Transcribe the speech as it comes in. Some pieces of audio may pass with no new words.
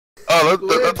Oh,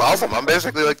 that's awesome. I'm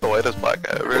basically like the whitest black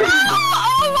guy ever.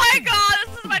 Oh my god,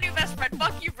 this is my new best friend.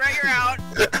 Fuck you, Brett, you're out.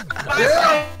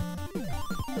 Yeah.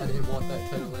 I didn't want that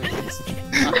kind of language.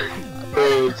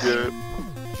 Oh, good.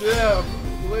 Yeah,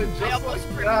 Lynn, just I almost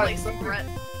like that. replaced Brett.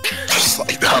 Just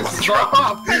like that.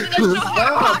 Stop! There's no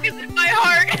hot pockets in my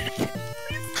heart.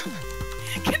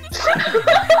 Can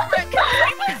Brett, can you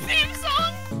sing my theme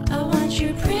song? I want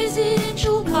your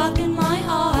presidential cock in my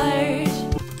heart.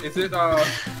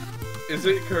 Is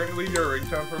it currently your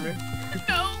ringtone for me?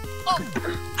 No. Oh,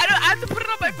 I have to put it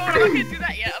on my phone. I'm not gonna do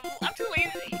that yet. I'm too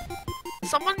lazy.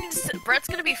 Someone needs to, Brett's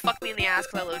gonna be fuck me in the ass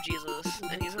because I love Jesus,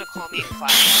 and he's gonna call me in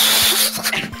class.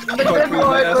 The good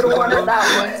Lord would want it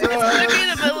that way. It's gonna be in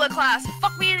the middle of class.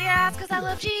 Fuck me in the ass because I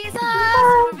love Jesus.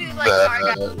 I'm gonna be like, sorry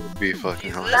guys. That would be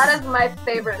fucking hilarious. That is my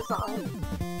favorite song.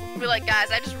 I'm be like, guys,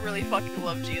 I just really fucking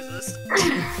love Jesus.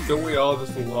 Don't we all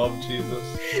just love Jesus?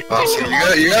 Oh,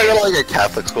 so you gotta go to like a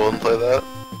Catholic school and play that?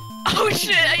 Oh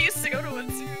shit, I used to go to one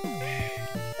too.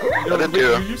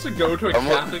 You used to go to a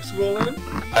Catholic school, Lynn?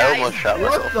 I almost shot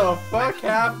myself. What the fuck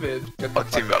happened? Fuck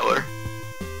Team Valor.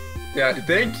 Yeah,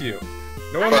 thank you.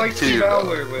 No one Fuck likes Team Team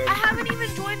Valor, Lynn. I haven't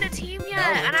even joined a team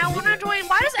yet, and I want to join.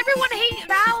 Why does everyone hate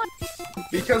Valor?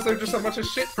 Because they're just a bunch of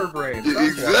shit for brains.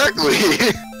 Exactly.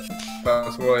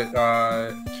 That's what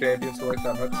Champions Select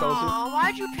that tells you. Aw,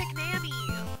 why'd you pick Nanny?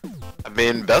 I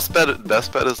mean, best bet is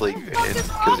like Vayne,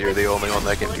 because you're the only one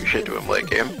that can do shit to him late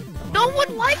game. No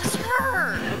one likes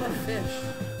her! I'm a fish.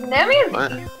 Nami is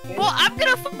What? Well, I'm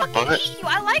gonna fucking What? eat you.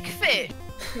 I like Fish.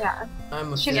 yeah.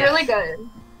 I'm a She's fish. really good.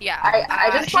 Yeah. I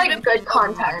just she's like been good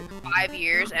playing content. for 5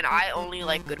 years, and I only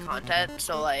like good content,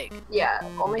 so like, Yeah,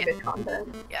 only good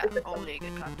content. yeah, only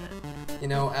good content. You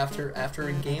know, after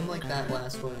a game like that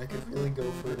last one, I could really go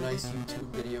for a nice YouTube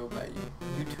video by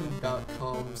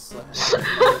youtube.com/.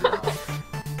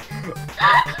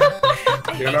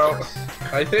 You know,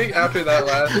 I think after that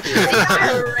last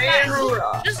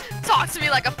game, Just talk to me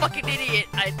like a fucking idiot.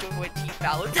 I do a Team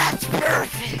Valor. That's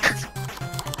perfect.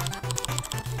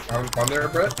 on there,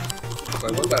 Brett? I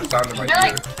love that sound in I my feel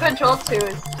ear. like Control 2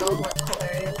 is still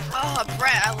hilarious. Oh,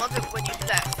 Brett, I love it when you do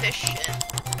that fish shit.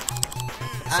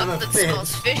 I'm a Something fish.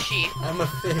 smells fishy. I'm a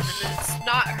fish. It's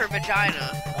not her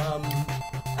vagina.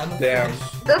 I'm a Damn.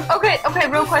 fish. Okay,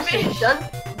 real question.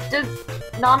 Does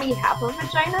Nami have a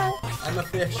vagina? I'm a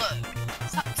fish. Look,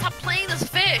 stop playing this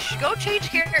fish. Go change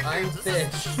characters. I'm This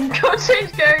is- fish. Go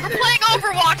change We're characters. playing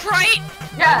Overwatch, right?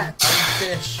 Yeah, I'm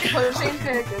fish. go change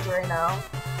characters right now.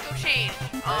 Go change.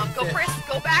 I'm Go fish. press,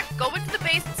 go back, go into the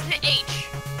base and hit H.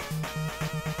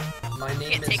 My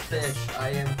name Can't is take Fish. this. I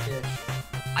am fish.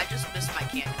 I just missed my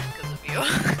cannon because of you.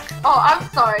 Oh, I'm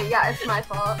sorry. Yeah, it's my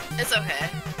fault. It's okay.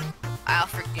 I'll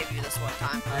forgive you this one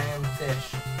time. I am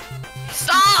fish.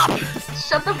 Stop!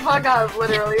 Shut the fuck up,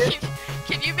 literally.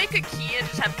 Can you make a key and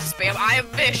just have to spam? I am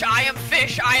fish, I am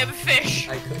fish, I am fish!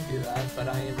 I could do that, but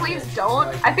I am Please fish.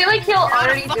 don't. So I feel like he'll You're not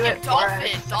already a do fucking it for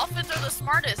dolphin. us. Dolphins are the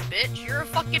smartest, bitch. You're a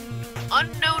fucking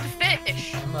unknown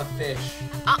fish. I'm a fish.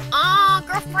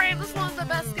 Girlfriend, this one's the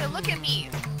best. Look at me.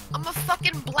 I'm a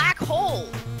fucking black hole.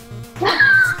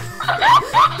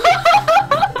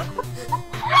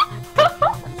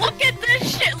 Look at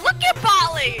this shit. Look at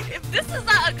Bali. If this is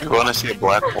not a good You wanna see a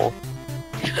black hole?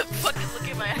 fucking look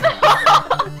at my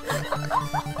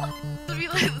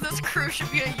this crew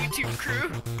should be a YouTube crew.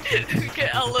 Who get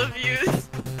hella views.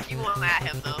 You won't at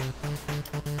him though.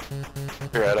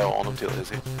 You're right, I don't want him too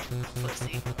lazy. Let's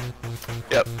see.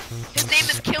 Yep. His name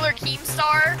is Killer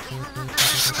Keemstar.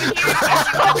 His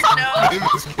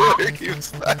name is Killer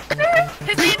Keemstar.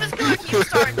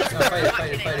 No,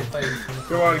 fight it.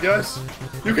 Come on, guys.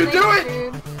 You can do it!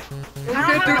 You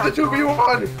can do the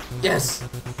 2v1! Yes!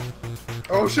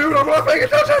 Oh shoot, I'm not paying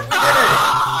attention!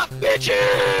 Ah,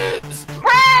 bitches!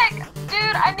 Craig!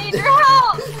 Dude, I need your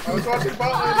help! I was watching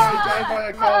bot lane and I died by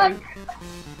a collie.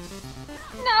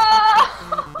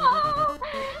 No!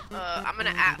 I'm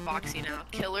gonna at Foxy now.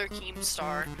 Killer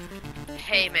Keemstar.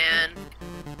 Hey man.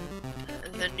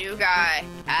 The new guy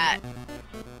at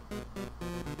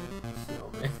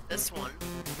this one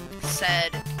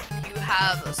said you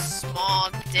have a small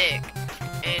dick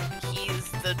and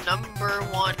he's the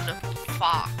 #1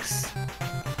 fox.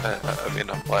 I mean,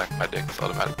 I'm black, my dick is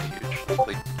automatically huge.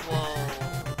 Like, Whoa.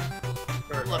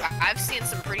 Look, I've seen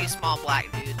some pretty small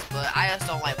black dudes, but I just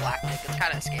don't like black dick. It's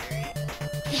kind of scary.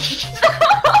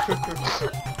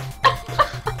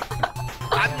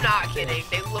 I'm not kidding.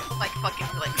 They look like fucking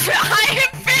like I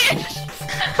am fish.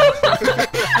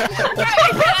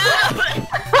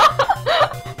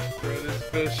 Brett is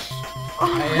fish. Oh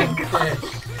my god.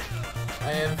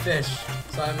 I am fish.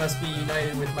 So I I must be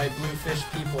united with my blue fish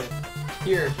people.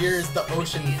 Here's the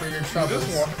ocean for your troubles.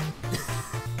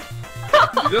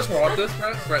 You just want this,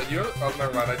 Brett? Brett, you... Oh,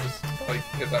 never mind, I just, like,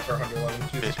 hit that for 111.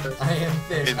 Jesus Christ. I am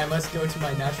fish. I must go to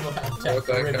my natural habitat, What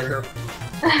the the river.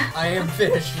 heck? I am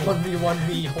fish.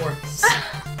 1v1v horse.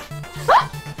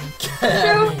 Get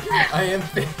at me. I am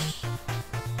fish.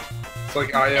 It's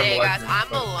like I am Hey guys, legend, I'm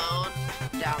but- alone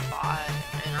down bot,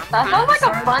 and I'm That sounds like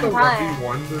a fun The time.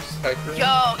 1v1 this heck room?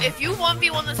 Yo, if you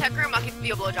 1v1 this heck room, I'll give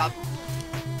you a blowjob.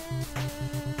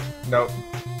 Nope.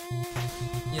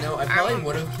 You know, I probably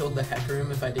would have killed the heck room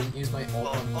if I didn't use my ult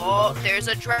on Oh, there's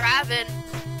a draven.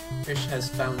 Fish has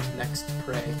found next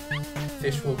prey.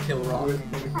 Fish will kill rock.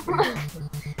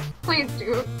 Please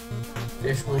do.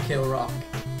 Fish will kill rock.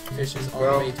 Fish is on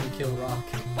Well- the way to kill rock.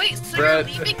 Wait, so Brad.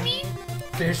 you're leaving me?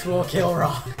 Fish will kill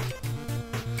rock.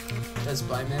 Does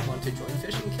Byman want to join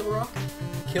Fish and kill rock?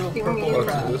 Kill You purple mean- What's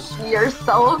crab.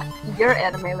 this? You're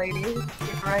anime lady. You're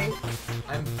right.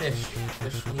 I'm Fish.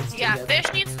 Fish needs to Yeah, get...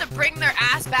 Fish needs to bring their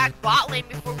ass back bot lane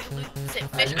before we lose it. I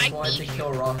Fish, just I wanted to need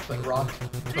kill Rock, but Rock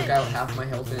took out half my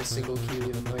health in a single Q,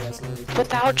 even though he has another Q.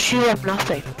 Without you, I'm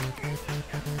nothing.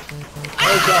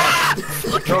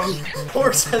 Oh god!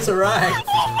 Horse has arrived!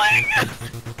 Oh my god!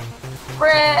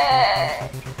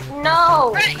 Frick! No!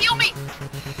 Brett, heal me!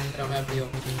 I don't have heal.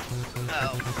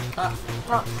 Oh.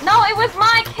 Ah, No, it was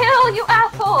my kill, you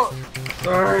asshole!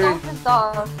 Sorry. So pissed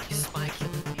off. He's my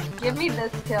killing me. Give me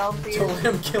this kill, please. don't let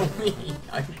him kill me!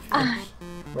 I'm Fish.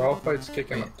 Well, fight's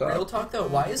kicking up Real top. talk though,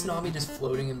 why is Nami just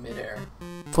floating in midair?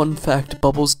 Fun fact,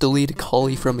 Bubbles deleted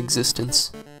Collie from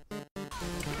existence.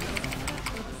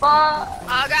 Fuck.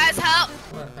 Oh, guys, help!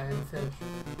 What? I am Fish.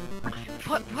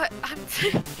 What? I'm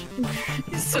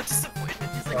He's so disappointed.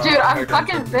 He's like, Dude, I'm I got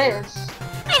fucking you. fish.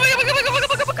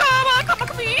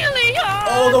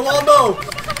 Oh, the Wombo!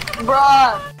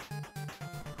 Bruh.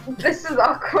 This is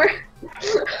awkward.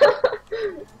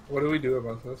 What do we do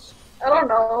about this? I don't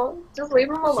know. Just leave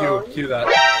him alone. Cue that.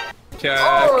 Cat.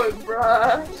 Oh,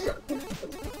 bruh.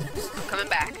 I'm coming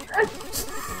back.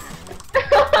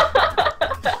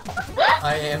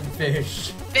 I am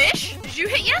Fish. Fish? Did you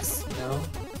hit yes? No?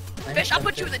 I Fish, I'll am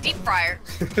put you in the deep fryer.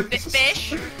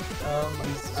 Fish? I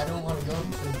don't want to go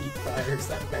into the deep fryer, is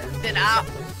that fair? Then out.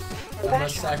 I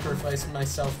must sacrifice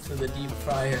myself to the deep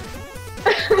fryer.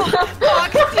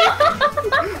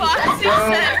 Foxy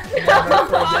said, Never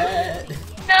forget.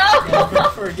 No! Never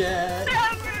forget.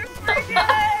 never forget!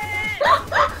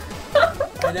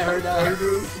 I never know.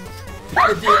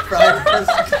 The deep fryer has...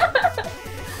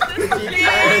 The deep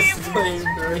fryer has claimed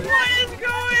me. What is